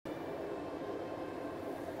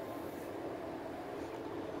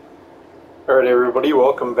Alright everybody,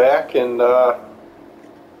 welcome back, and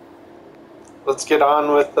let's get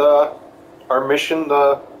on with our mission,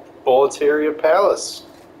 the Boletaria Palace.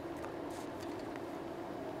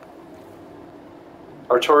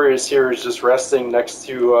 Artorias here is just resting next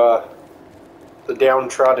to the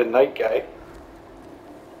downtrodden night guy.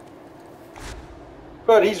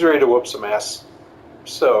 But he's ready to whoop some ass.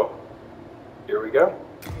 So, here we go.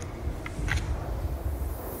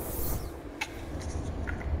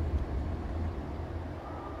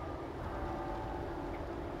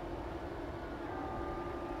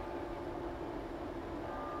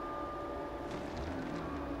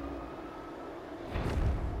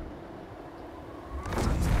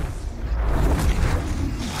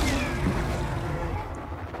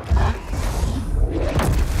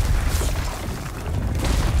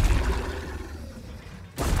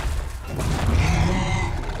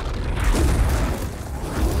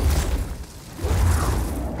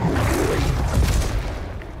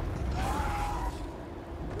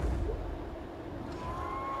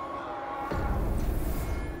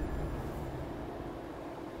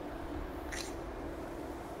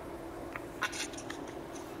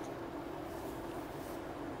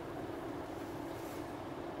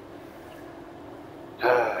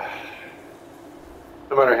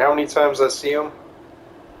 No matter how many times I see them,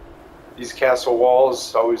 these castle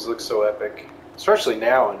walls always look so epic. Especially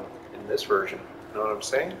now in this version. You know what I'm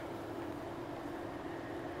saying?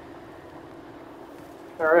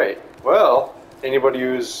 Alright, well, anybody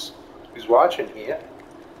who's watching here,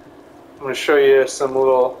 I'm going to show you some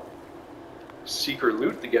little secret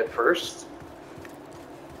loot to get first.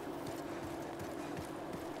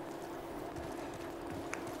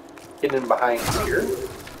 Hidden behind here.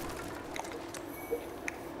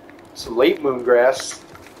 Some late moon grass,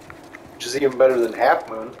 which is even better than half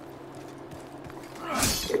moon.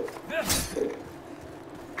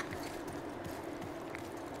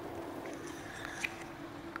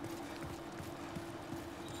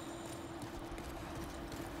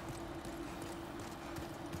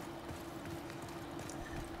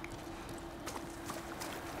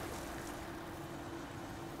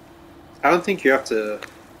 I don't think you have to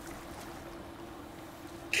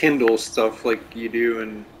kindle stuff like you do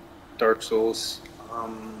in Dark Souls.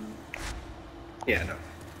 Yeah, no.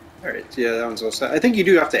 Alright, yeah, that one's all set. I think you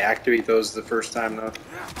do have to activate those the first time, though.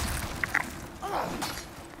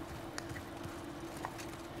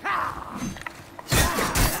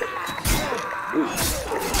 Ooh.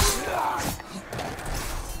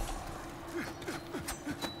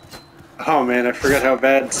 Oh man, I forgot how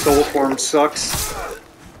bad Soul Form sucks.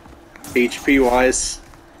 HP wise.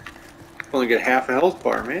 Only get half a health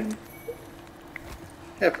bar, man.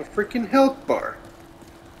 Half a freaking health bar.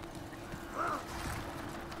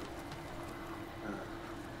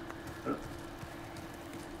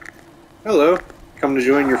 Hello. Come to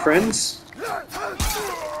join your friends?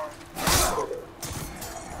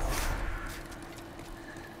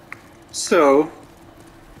 So,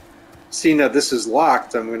 seeing that this is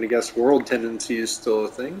locked, I'm going to guess world tendency is still a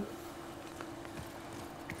thing.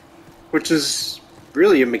 Which is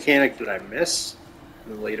really a mechanic that I miss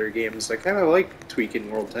in the later games. I kind of like tweaking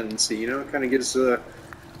world tendency, you know? It kind of gives a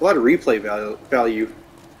lot of replay value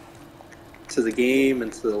to the game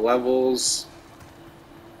and to the levels.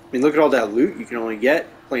 I mean, look at all that loot you can only get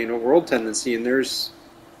playing a world tendency, and there's...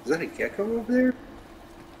 Is that a gecko over there?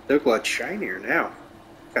 They look a lot shinier now.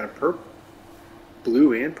 Kind of purple.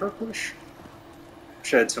 Blue and purplish.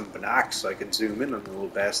 Wish I had some binocs so I could zoom in on the little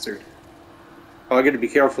bastard. Oh, I gotta be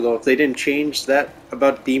careful though, if they didn't change that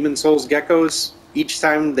about Demon Souls geckos, each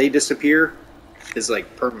time they disappear is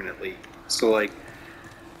like permanently. So like,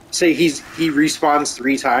 say he respawns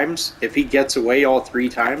 3 times, if he gets away all 3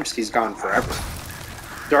 times, he's gone forever.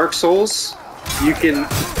 Dark Souls, you can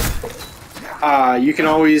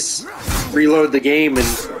always reload the game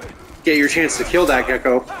and get your chance to kill that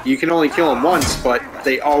gecko. You can only kill him once, but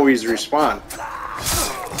they always respawn.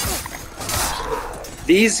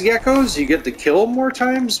 These geckos, you get to kill more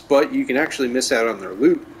times, but you can actually miss out on their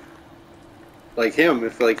loot. Like him,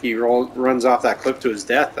 if like he runs off that cliff to his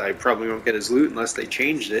death, I probably won't get his loot unless they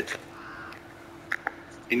changed it.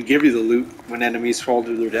 And give you the loot when enemies fall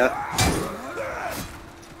to their death.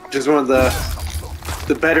 Which is one of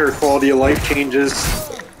the better quality of life changes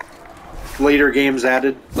later games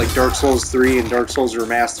added, like Dark Souls 3 and Dark Souls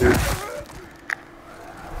Remastered.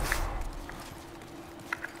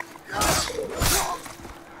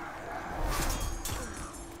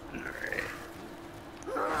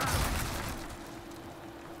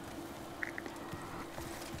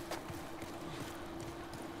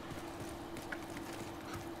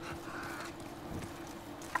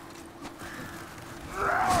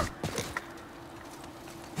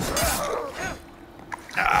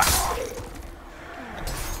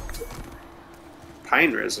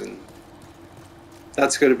 pine resin.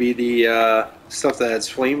 That's going to be the stuff that adds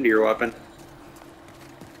flame to your weapon.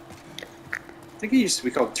 I think it used to be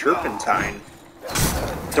called turpentine.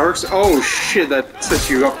 Oh shit, that sets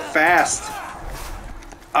you up fast.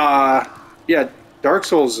 Yeah, Dark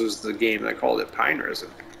Souls was the game that called it pine resin.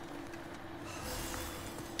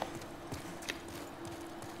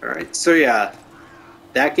 Alright, so yeah,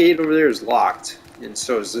 that gate over there is locked, and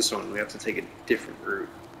so is this one. We have to take a different route.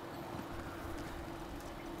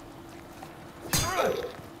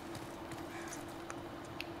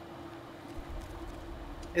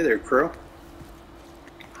 Hey there, Crow.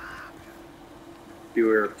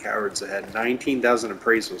 Beware of cowards ahead. 19,000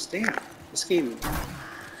 appraisals. Damn, this game...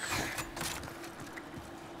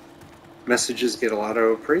 Messages get a lot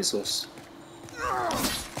of appraisals.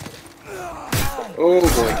 Oh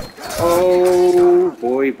boy. Oh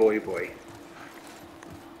boy, boy, boy.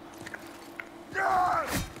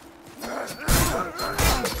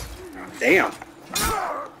 Damn.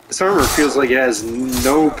 This armor feels like it has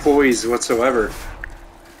no poise whatsoever.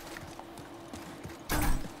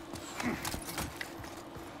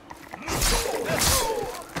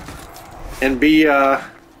 And be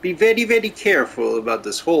very, very careful about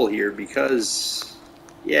this hole here because,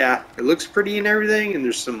 yeah, it looks pretty and everything, and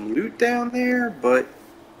there's some loot down there, but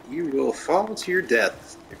you will fall to your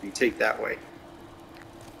death if you take that way.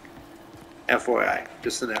 FYI,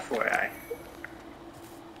 just an FYI.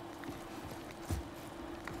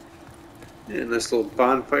 And this little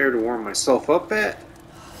bonfire to warm myself up at.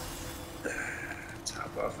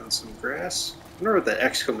 Top off on some grass. I wonder what that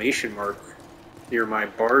exclamation mark near my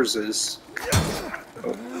bars is.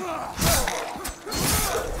 Oh.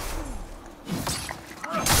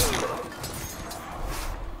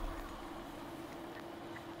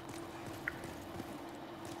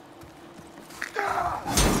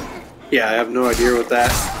 Yeah, I have no idea what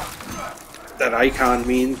that icon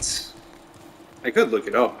means. I could look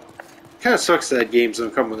it up. Kind of sucks that games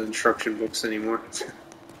don't come with instruction books anymore.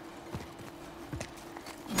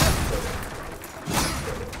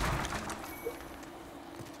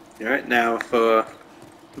 Alright, now if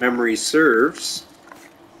memory serves,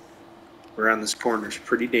 around this corner is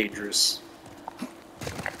pretty dangerous.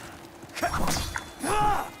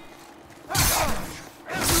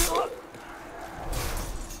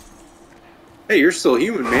 Hey, you're still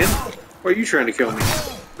human, man. Why are you trying to kill me?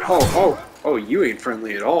 Oh, you ain't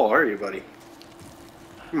friendly at all, are you, buddy?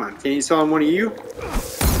 Come on, can you tell I'm one of you?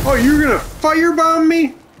 Oh, you're gonna firebomb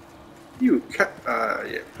me? You yeah,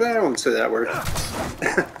 I won't say that word.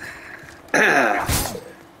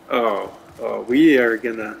 We are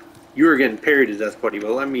gonna... You are getting parried to death, buddy,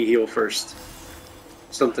 but let me heal first.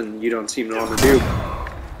 Something you don't seem to want to do.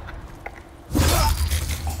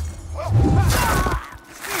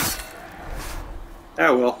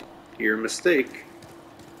 Ah, well, your mistake.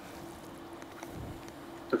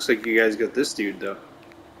 Looks like you guys got this dude, though.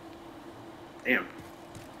 Damn.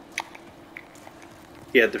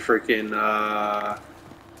 He had the freaking, the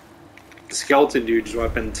skeleton dude's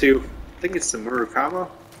weapon, too. I think it's the Murakama.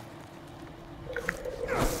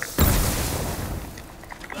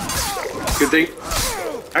 Good thing.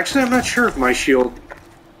 Actually, I'm not sure if my shield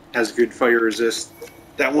has good fire resist.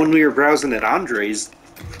 That one we were browsing at Andre's,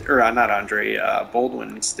 or not Andre,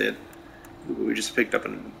 Baldwin's did. We just picked up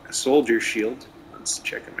a soldier shield. Let's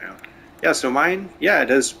check him out. Yeah, so mine, yeah, it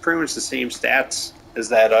has pretty much the same stats as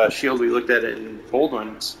that shield we looked at in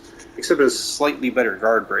Baldwin's, except it has slightly better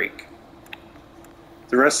guard break.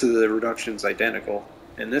 The rest of the reduction's identical,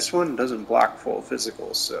 and this one doesn't block full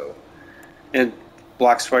physical, so, and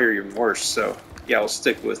blocks fire even worse. So yeah, I'll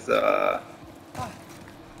stick with the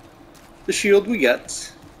shield we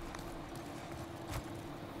got.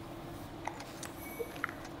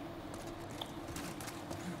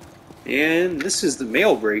 And this is the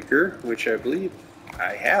mail breaker, which I believe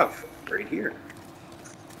I have right here.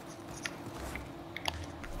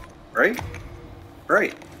 Right?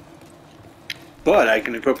 Right. But I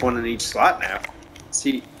can equip one in each slot now. Let's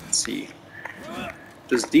see.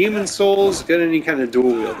 Does Demon Souls get any kind of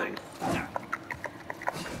dual wielding?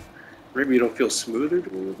 Maybe it'll feel smoother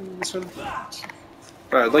dual wielding in this one?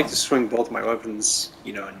 But I'd like to swing both my weapons,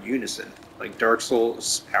 you know, in unison. Like Dark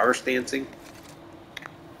Souls power stancing.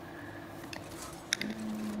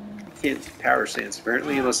 Can't power stance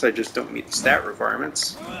apparently unless I just don't meet the stat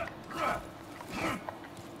requirements.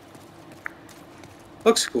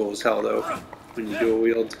 Looks cool as hell though when you dual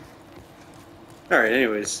wield. Alright,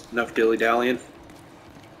 anyways, enough dilly-dallying.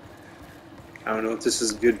 I don't know if this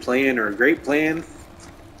is a good plan or a great plan,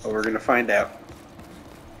 but we're gonna find out.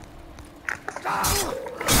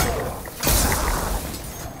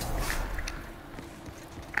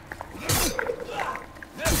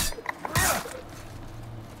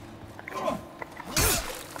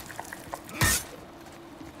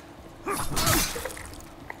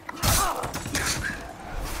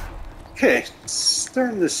 Okay, it's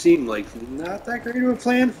starting to seem like not that great of a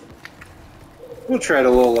plan. We'll try it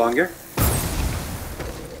a little longer.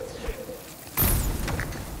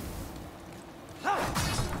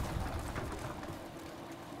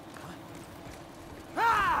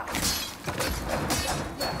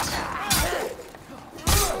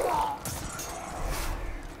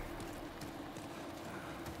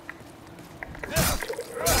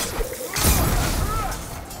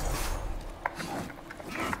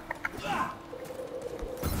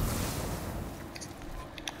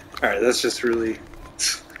 Alright, that's just really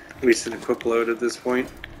wasting a quick load at this point.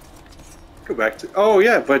 Go back to... Oh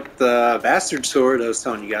yeah, but the bastard sword I was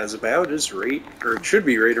telling you guys about is right, or it should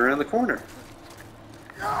be right around the corner.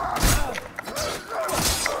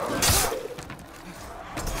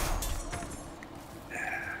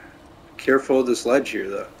 Careful of this ledge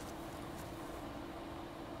here, though.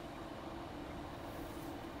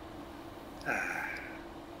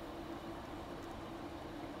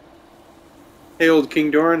 Hey, old King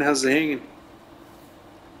Doran, how's it hanging?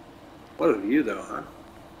 What a view, though, huh?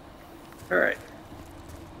 Alright.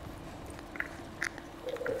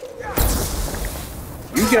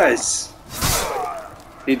 You guys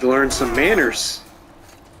need to learn some manners.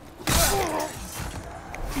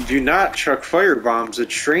 You do not chuck fire bombs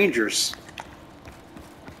at strangers.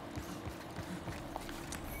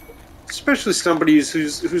 Especially somebody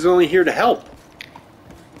who's only here to help.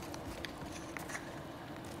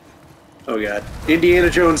 Oh god. Indiana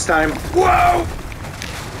Jones time. Whoa!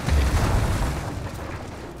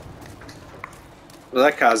 Well,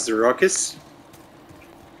 that caused a ruckus.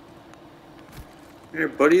 Here,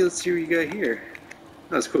 buddy, let's see what you got here.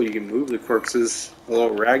 That's cool, you can move the corpses. A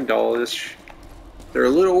little ragdollish. They're a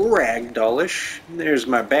little ragdollish. There's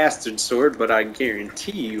my bastard sword, but I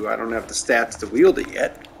guarantee you I don't have the stats to wield it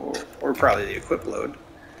yet. Or probably the equip load.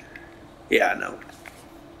 Yeah, no.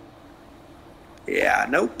 Yeah,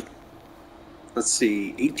 nope. Let's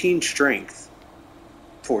see, 18 strength,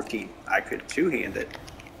 14. I could two-hand it.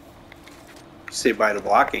 Say bye to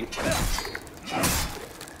blocking.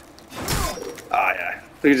 Ah, yeah.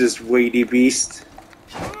 Look at this weighty beast.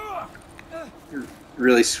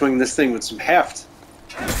 Really swing this thing with some heft.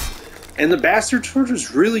 And the bastard sword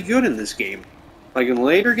was really good in this game. Like in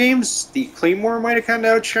later games, the claymore might have kind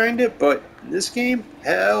of outshined it, but in this game,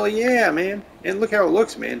 hell yeah, man. And look how it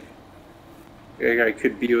looks, man. I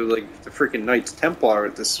could be like the freaking Knights Templar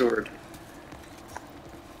with this sword.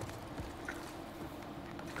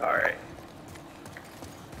 Alright.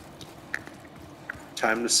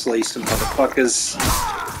 Time to slay some motherfuckers.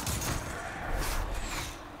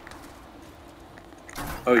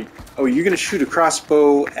 Oh, you're gonna shoot a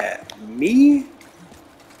crossbow at me?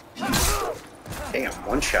 Damn,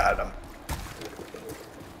 one-shot him.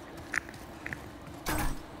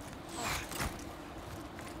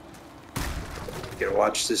 Gotta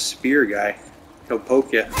watch this spear guy. He'll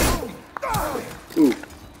poke you. Ooh.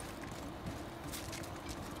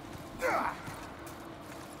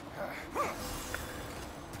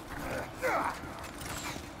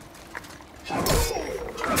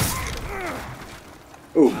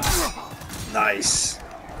 Ooh. Nice.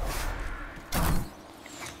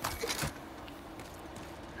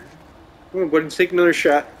 Come on, buddy, take another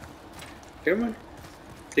shot. Come on.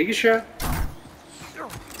 Take a shot.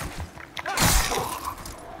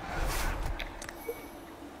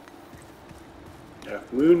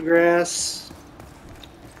 Moongrass.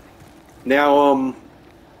 Now,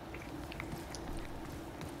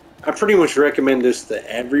 I pretty much recommend this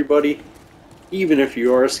to everybody, even if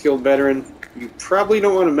you are a skilled veteran. You probably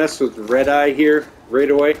don't want to mess with Red Eye here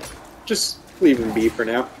right away. Just leave him be for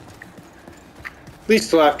now. At least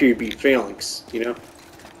till after you beat Phalanx, you know?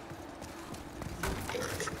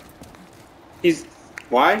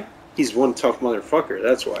 Why? He's one tough motherfucker,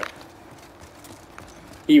 that's why.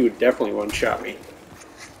 He would definitely one-shot me.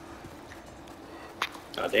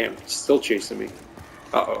 Oh damn, he's still chasing me.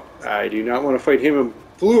 Uh-oh. I do not want to fight him and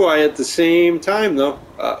Blue Eye at the same time, though.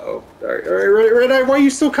 Uh-oh. Alright, Red Eye, why are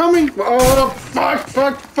you still coming? Oh,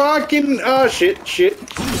 fucking... Oh, shit.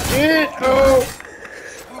 Oh!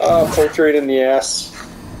 Oh, poked right in the ass.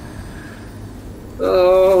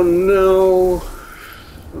 Oh, no.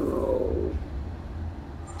 Oh.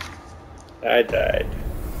 I died.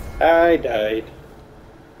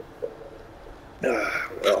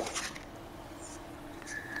 Well.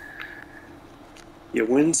 You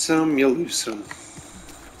win some, you lose some.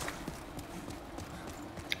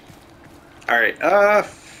 Alright, yeah,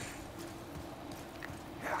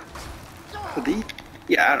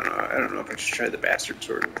 I don't know if I should try the bastard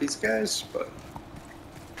sword with these guys, but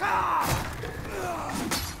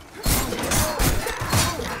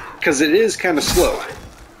because it is kind of slow.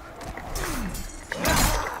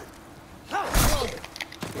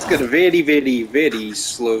 got a very, very, very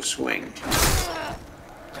slow swing.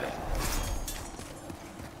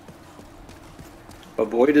 But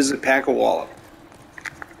boy, does it pack a wallop.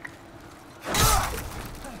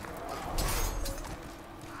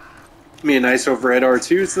 I mean, nice overhead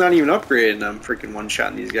R2. It's not even upgraded, and I'm freaking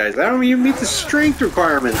one-shotting these guys. I don't even meet the strength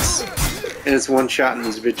requirements. And it's one-shotting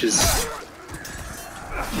these bitches.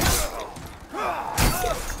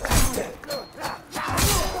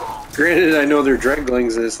 Granted, I know they're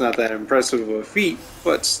dreglings and it's not that impressive of a feat,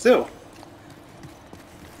 but still.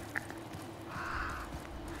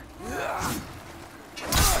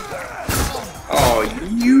 Oh,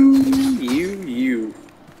 you.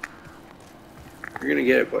 You're gonna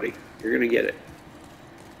get it, buddy. You're gonna get it.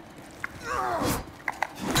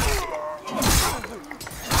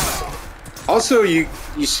 Also, you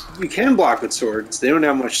can block with swords. They don't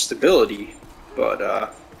have much stability, but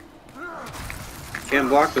you can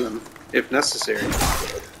block with them if necessary.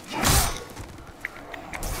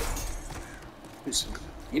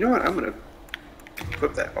 You know what? I'm gonna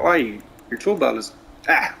equip that. Oh, your tool belt is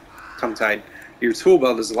tongue-tied. Your tool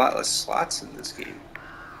belt has a lot less slots in this game.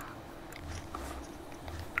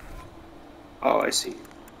 Oh, I see.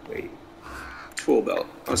 Wait. Tool belt.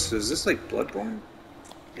 Oh, so is this like Bloodborne?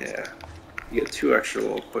 Yeah. You get 2 extra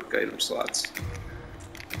little quick item slots.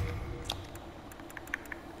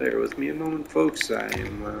 Bear with me a moment, folks.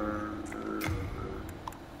 I'm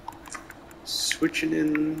switching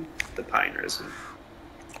in the pine resin.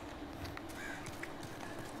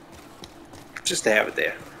 Just to have it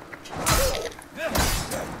there.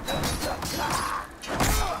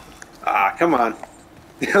 Ah, come on.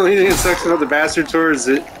 The only thing that sucks about the bastard sword is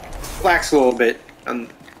it lacks a little bit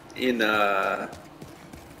in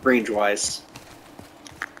range-wise.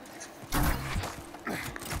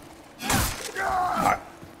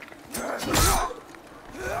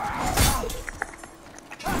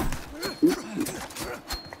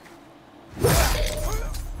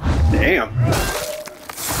 Damn.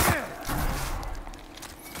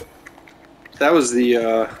 That was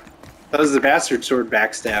the bastard sword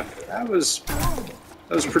backstab. That was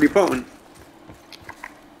pretty potent.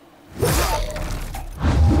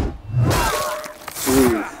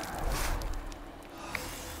 Ooh.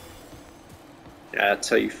 Yeah, that's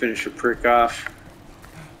how you finish a prick off.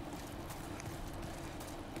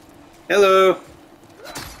 Hello.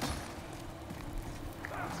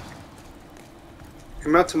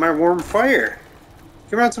 Come out to my warm fire.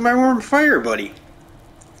 Come out to my warm fire, buddy.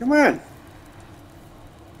 Come on.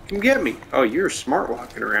 Come get me. Oh, you're smart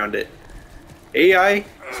walking around it. AI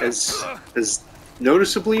has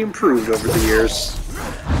noticeably improved over the years.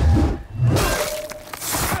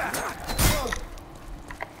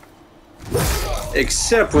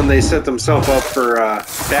 Except when they set themselves up for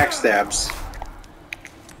backstabs.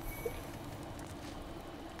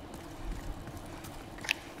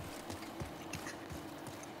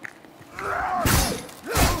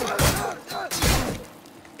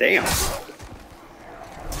 Damn.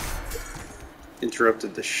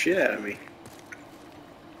 Interrupted the shit out of me.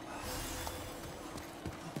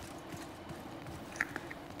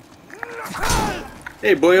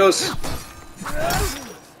 Hey, boyos.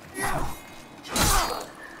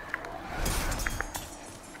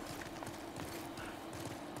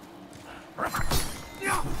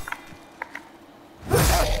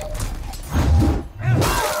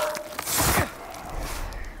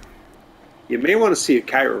 You may want to see a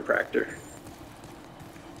chiropractor.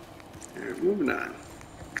 Alright, moving on.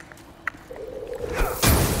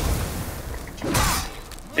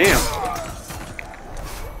 Damn.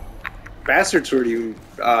 Bastard sword even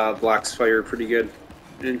blocks fire pretty good.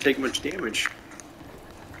 Didn't take much damage.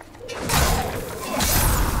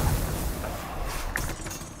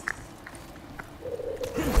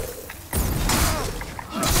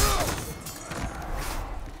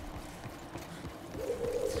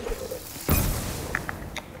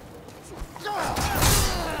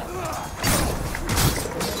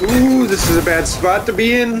 Ooh, this is a bad spot to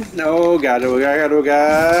be in. Oh god, oh god, oh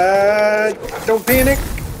god. Don't panic.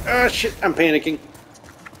 Oh shit, I'm panicking.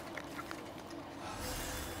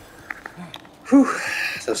 Whew,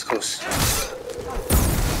 that was close.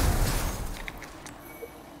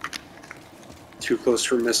 Too close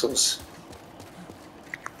for missiles.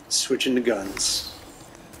 Switching to guns.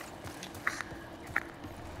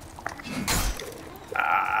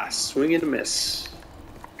 Ah, swing and a miss.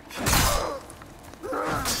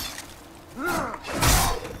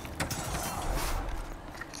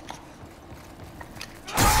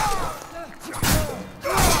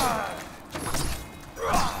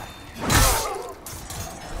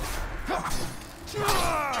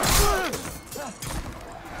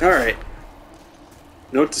 Alright.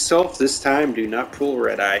 Note to self: this time, do not pull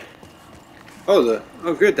red eye. Oh,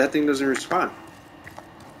 good. That thing doesn't respawn.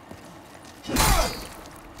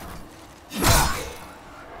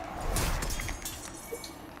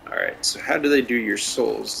 All right. So how do they do your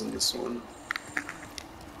souls in this one?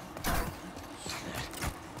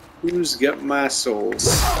 Who's got my souls?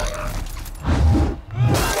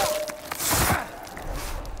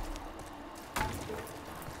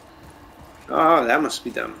 Oh, that must be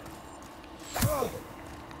them.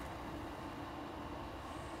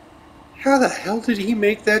 How the hell did he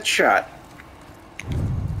make that shot?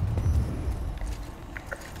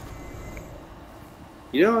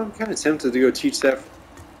 You know, I'm kind of tempted to go teach that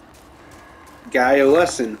guy a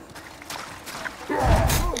lesson.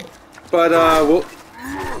 But, we'll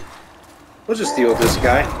just deal with this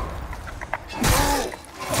guy.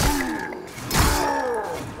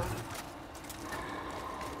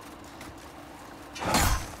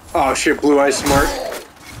 Oh shit, Blue Eye smart.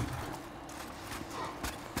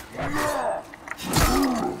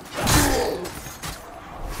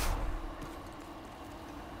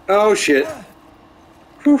 Oh shit.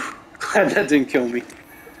 Whew. Glad that didn't kill me.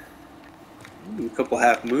 Ooh, a couple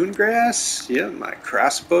half moon grass. Yeah, my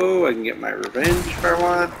crossbow. I can get my revenge if I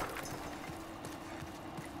want.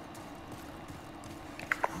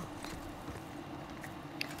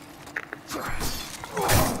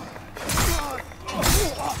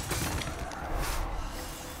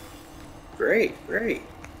 Great, great.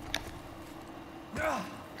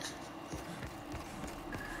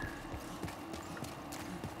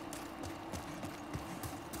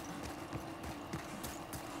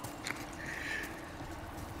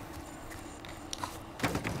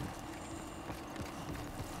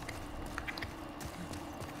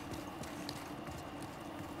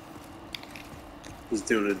 He's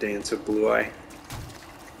doing a dance of Blue Eye.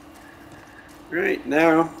 Right,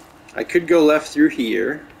 now, I could go left through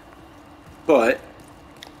here, but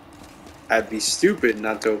I'd be stupid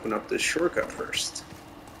not to open up this shortcut first.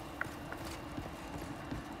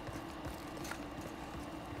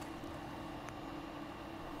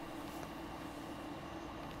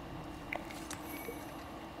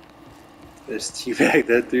 Just teabag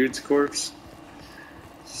that dude's corpse.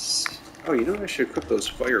 Oh, you know I should equip those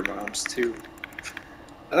fire bombs too.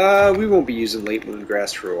 We won't be using late moon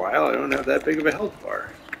grass for a while. I don't have that big of a health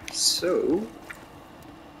bar. So,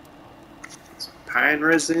 some pine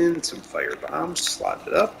resin, some fire bombs, slot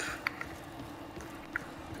it up.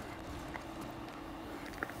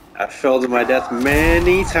 I fell to my death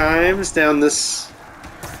many times down this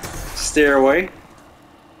stairway.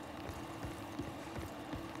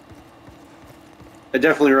 I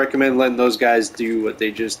definitely recommend letting those guys do what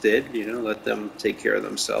they just did. You know, let them take care of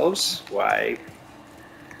themselves. Why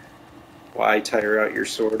tire out your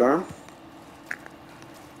sword arm?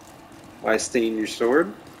 Why stain your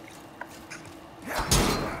sword?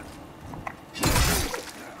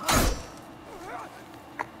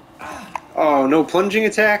 Oh, no plunging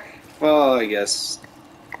attack? Well, I guess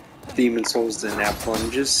Demon Souls didn't have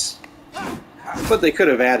plunges. But they could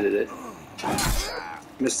have added it.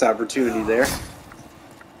 Missed opportunity there.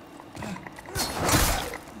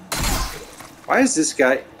 Why is this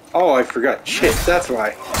guy... Oh, I forgot. Shit, that's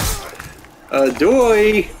why.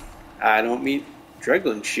 Adoy! I don't mean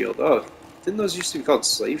Dreglin Shield. Oh, didn't those used to be called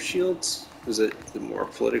slave shields? Is it the more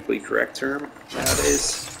politically correct term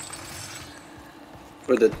nowadays?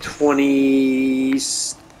 For the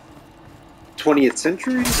 20th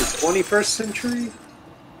century? The 21st century?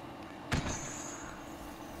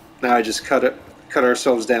 Now I just cut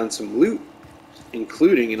ourselves down some loot,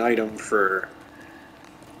 including an item for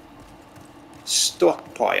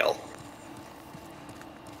stockpile.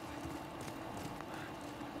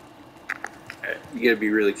 You gotta be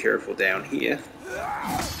really careful down here.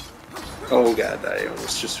 Oh god, I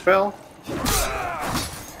almost just fell.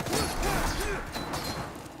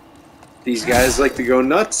 These guys like to go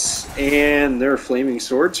nuts, and their flaming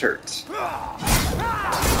swords hurt.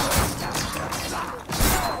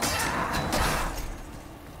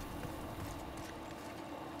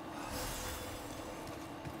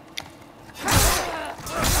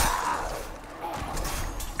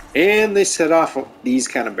 And they set off these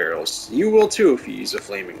kind of barrels. You will too if you use a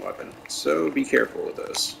flaming weapon, so be careful with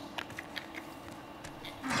those.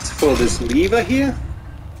 Let's pull this lever here.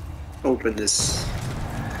 Open this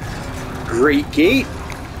great gate.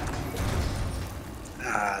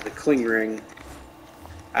 Ah, the cling ring.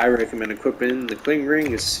 I recommend equipping the cling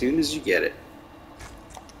ring as soon as you get it.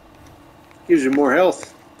 Gives you more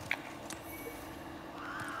health.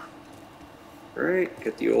 Alright,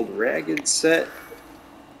 got the old ragged set.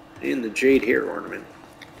 And the jade hair ornament.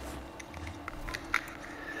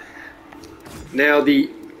 Now the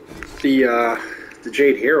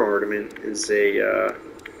jade hair ornament is a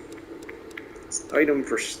it's an item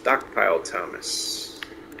for stockpile Thomas.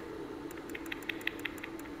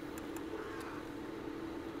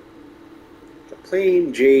 The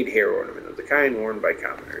plain jade hair ornament of the kind worn by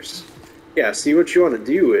commoners. Yeah, see, what you want to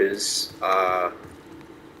do is go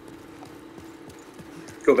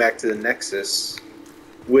back to the Nexus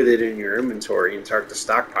with it in your inventory and target the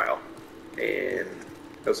stockpile, and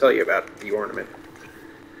they'll tell you about the ornament.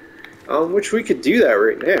 Which we could do that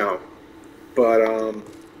right now, but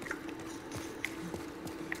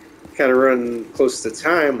kind of run close to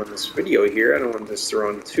time on this video here. I don't want this to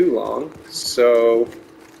run too long, so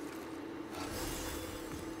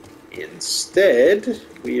instead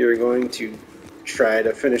we are going to try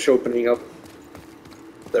to finish opening up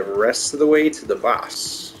the rest of the way to the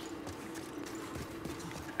boss.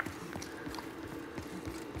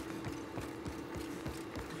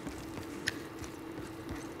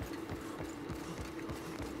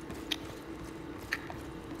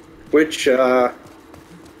 Which, if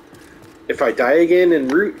I die again en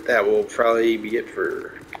route, that will probably be it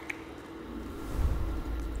for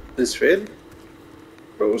this vid.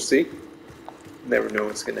 But we'll see. Never know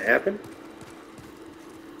what's going to happen.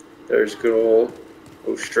 There's good old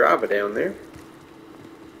Ostrava down there.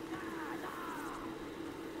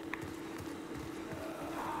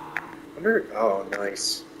 Oh,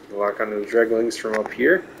 nice. Lock onto the Dreglings from up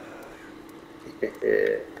here.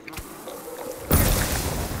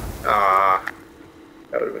 Ah,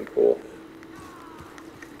 that would have been cool.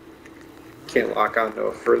 Can't lock onto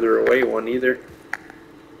a further away one either.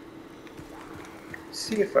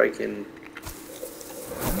 See if I can.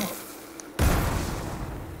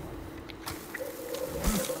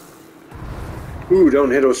 Ooh,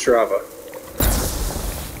 don't hit Ostrava.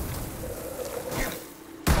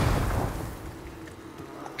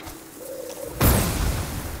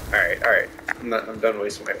 Alright. I'm done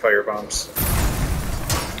wasting my fire bombs.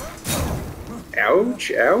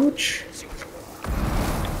 Ouch, ouch.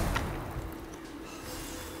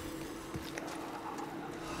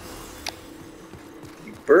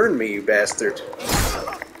 You burned me, you bastard.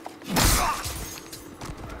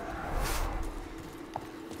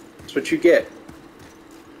 That's what you get.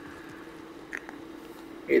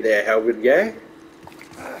 Hey there, halberd guy.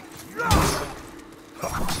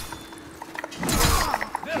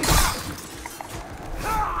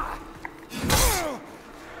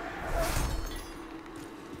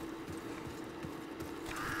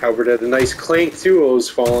 Halberd had a nice clank too while it was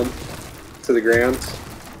falling to the ground.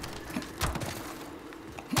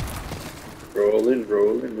 Rolling,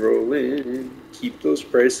 rolling, rolling. Keep those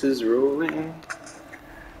prices rolling.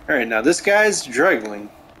 Alright, now this guy's Dregling.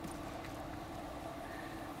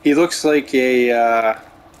 He looks like a,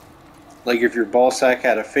 like if your ball sack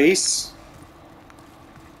had a face,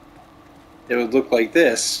 it would look like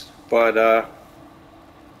this, but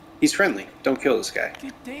he's friendly. Don't kill this guy.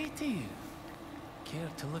 Good day to you. Care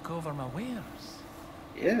to look over my wares?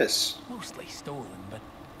 Yes. Mostly stolen, but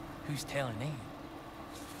who's telling me?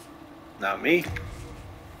 Not me.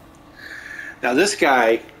 Now this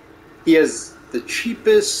guy, he has the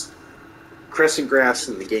cheapest crescent grass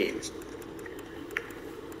in the game.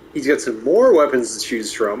 He's got some more weapons to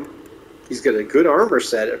choose from. He's got a good armor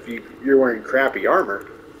set if you're wearing crappy armor.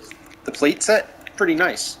 The plate set, pretty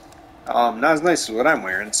nice. Not as nice as what I'm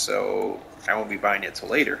wearing, so I won't be buying it till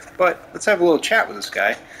later. But let's have a little chat with this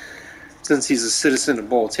guy, since he's a citizen of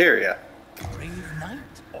Boletaria. Brave knight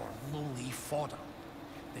or lowly fodder?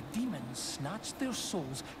 The demons snatched their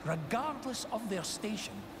souls regardless of their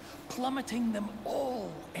station, plummeting them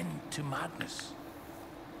all into madness.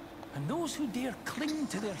 And those who dare cling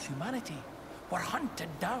to their humanity were hunted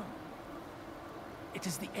down. It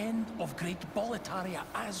is the end of Great Boletaria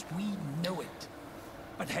as we know it.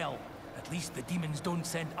 But hell, at least the demons don't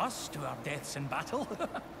send us to our deaths in battle.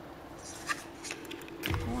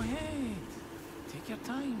 Go ahead. Take your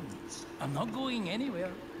time. I'm not going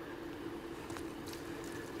anywhere.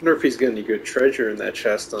 I wonder if he's got any good treasure in that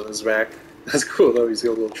chest on his back. That's cool though, he's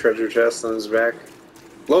got a little treasure chest on his back.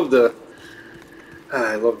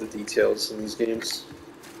 I love the details in these games.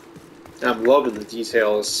 And I'm loving the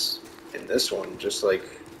details in this one, just like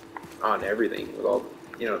on everything, with all,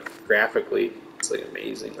 you know, graphically, it's like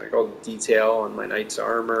amazing. Like all the detail on my knight's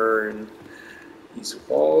armor and these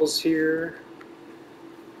walls here.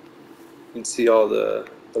 You can see all the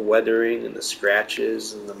weathering and the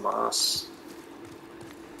scratches and the moss.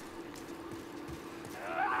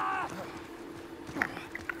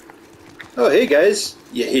 Oh, hey guys,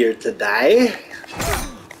 you here to die?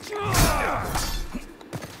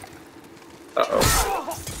 Uh-oh.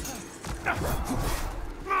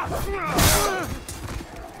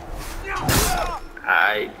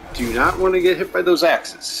 do not want to get hit by those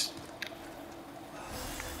axes.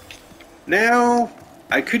 Now,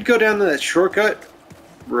 I could go down to that shortcut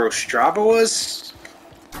where Ostrava was,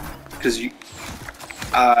 because you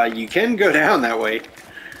can go down that way.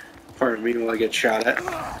 Pardon me while I get shot at.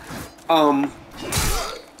 I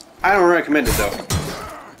don't recommend it though.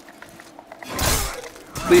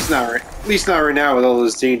 At least not right now with all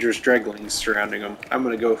those dangerous draglings surrounding them. I'm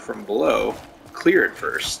gonna go from below, clear it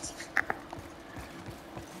first.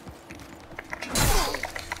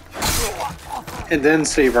 And then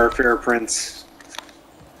save our fair prince.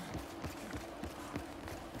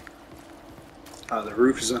 The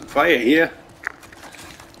roof is on fire here.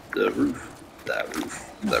 The roof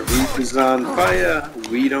is on fire.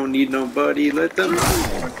 We don't need nobody. Let them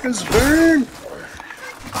motherfuckers burn.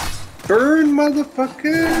 Burn,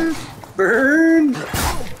 motherfucker. Burn.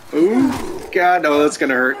 Oh, God. Oh, that's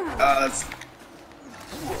gonna hurt.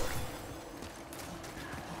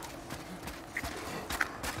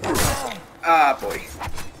 Ah, boy.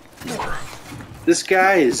 This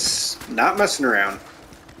guy is not messing around.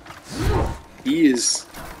 He is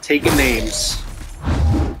taking names.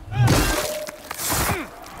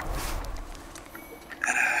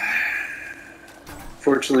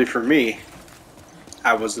 Fortunately for me,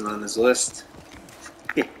 I wasn't on his list.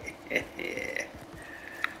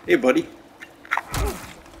 Hey, buddy.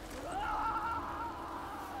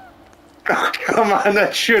 Oh, come on,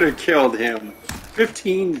 that should have killed him.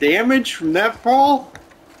 15 damage from that fall?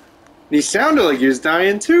 And he sounded like he was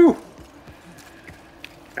dying too.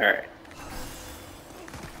 Alright.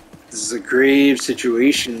 This is a grave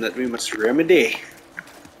situation that we must remedy.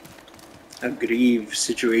 A grave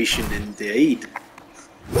situation indeed.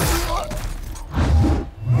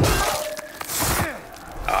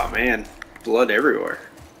 Oh man, blood everywhere.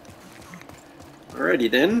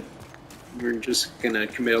 Alrighty then. We're just gonna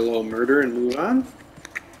commit a little murder and move on.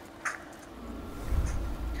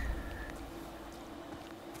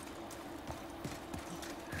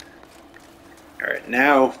 Alright,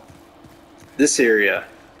 now this area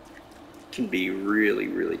can be really,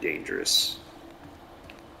 really dangerous.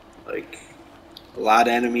 Like, a lot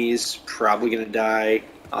of enemies, probably gonna die.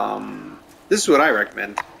 This is what I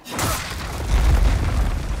recommend.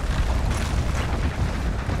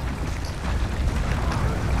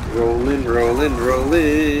 Rolling, rolling,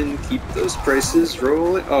 rolling. Keep those prices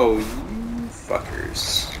rolling. Oh, you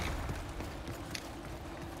fuckers.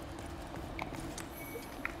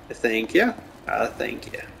 Thank you.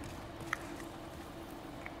 Thank you.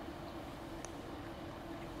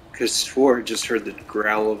 Because swore I just heard the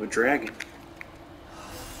growl of a dragon.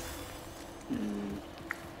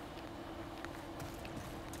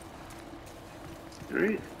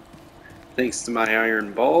 Alright. Thanks to my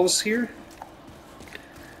iron balls here.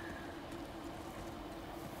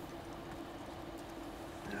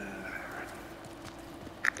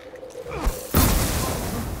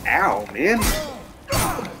 Ow, man.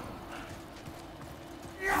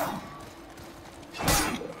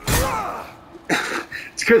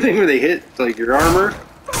 It's a good thing when they hit like your armor,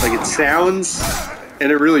 like it sounds,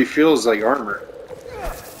 and it really feels like armor.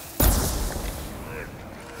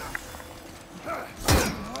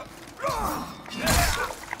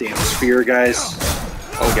 Damn spear guys.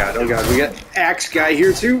 Oh god, we got axe guy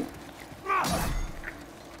here too.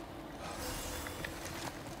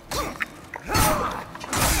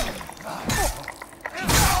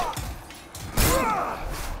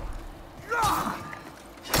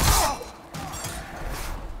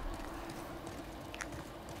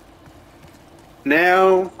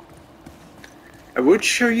 Now, I would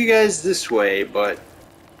show you guys this way, but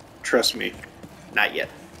trust me, not yet.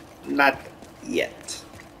 Not yet.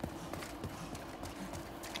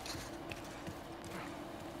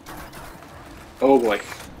 Oh boy,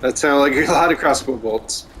 that sounded like a lot of crossbow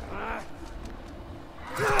bolts.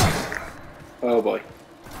 Oh boy.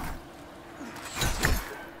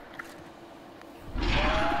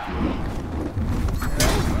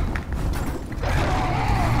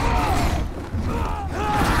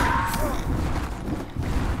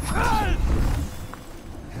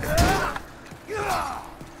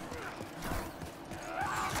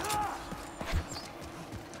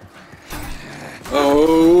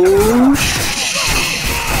 Oh,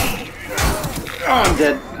 I'm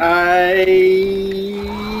dead.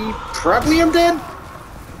 I probably am dead.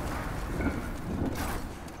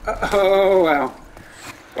 Oh, wow.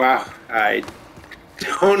 Wow, I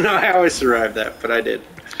don't know how I survived that, but I did.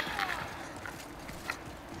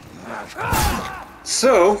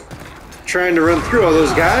 So, trying to run through all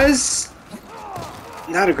those guys,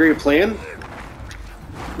 not a great plan.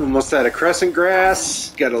 Almost out of crescent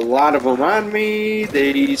grass. Got a lot of them on me.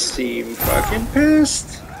 They seem fucking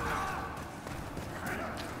pissed.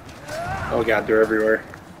 Oh god, they're everywhere.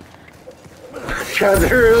 God,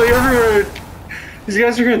 they're really everywhere. These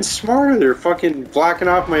guys are getting smarter. They're fucking blocking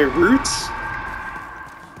off my routes.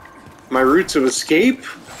 My routes of escape.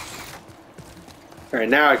 Alright,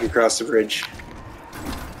 now I can cross the bridge.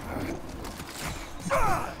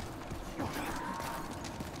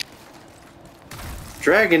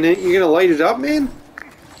 Dragon, you gonna light it up, man?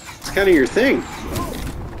 It's kind of your thing.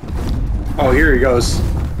 Oh, here he goes.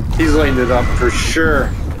 He's lighting it up for sure.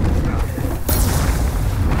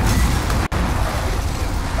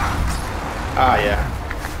 Ah,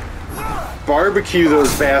 yeah. Barbecue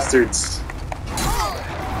those bastards.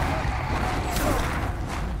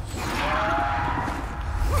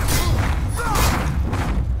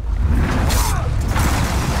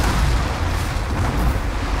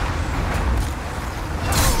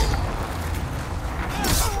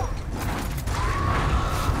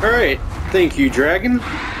 Alright, thank you, Dragon.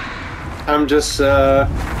 I'm just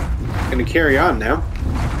gonna carry on now.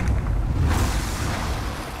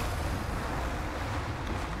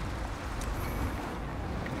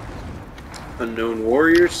 Unknown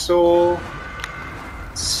warrior soul.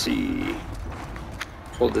 Let's see.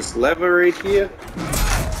 Pull this lever right here.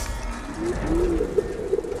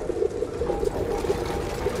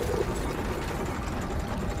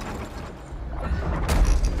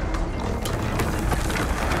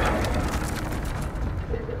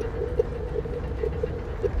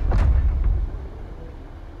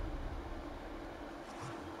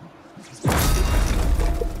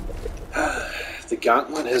 The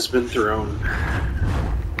gauntlet has been thrown.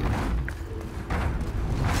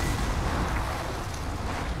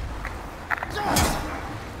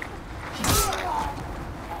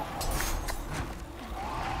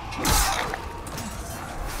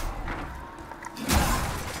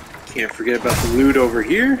 Can't forget about the loot over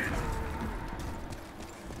here.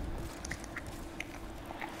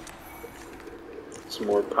 Some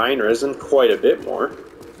more pine resin, quite a bit more.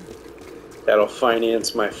 That'll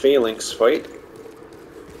finance my phalanx fight.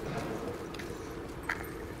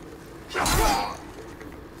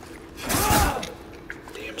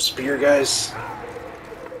 Damn spear guys.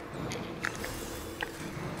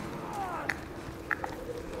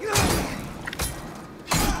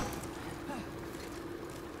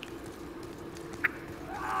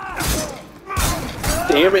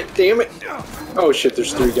 Damn it, damn it. Oh shit,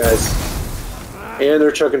 there's 3 guys. And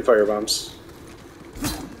they're chucking firebombs.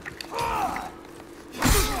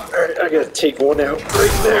 Alright, I gotta take one out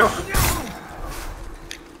right now.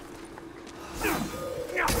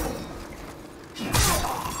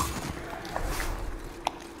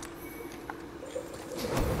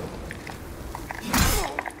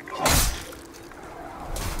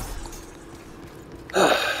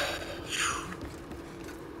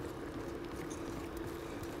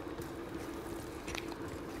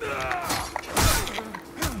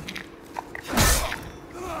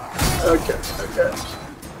 Okay, okay.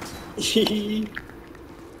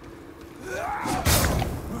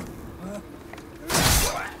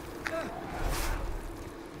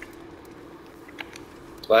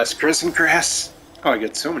 Last crescent grass. Oh, I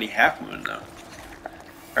got so many half moon now.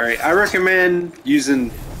 Alright, I recommend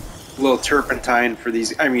using a little turpentine for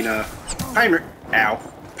these. I mean,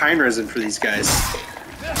 pine resin for these guys.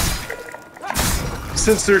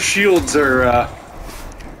 Since their shields are,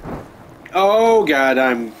 oh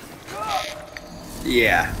god,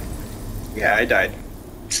 yeah. Yeah, I died.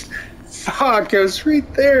 Fuck, I was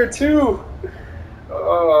right there, too!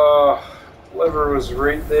 Oh, lever was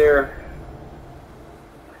right there.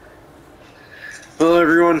 Well,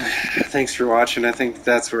 everyone, thanks for watching. I think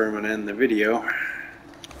that's where I'm going to end the video.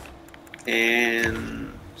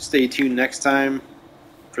 And stay tuned next time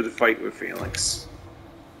for the fight with Phalanx.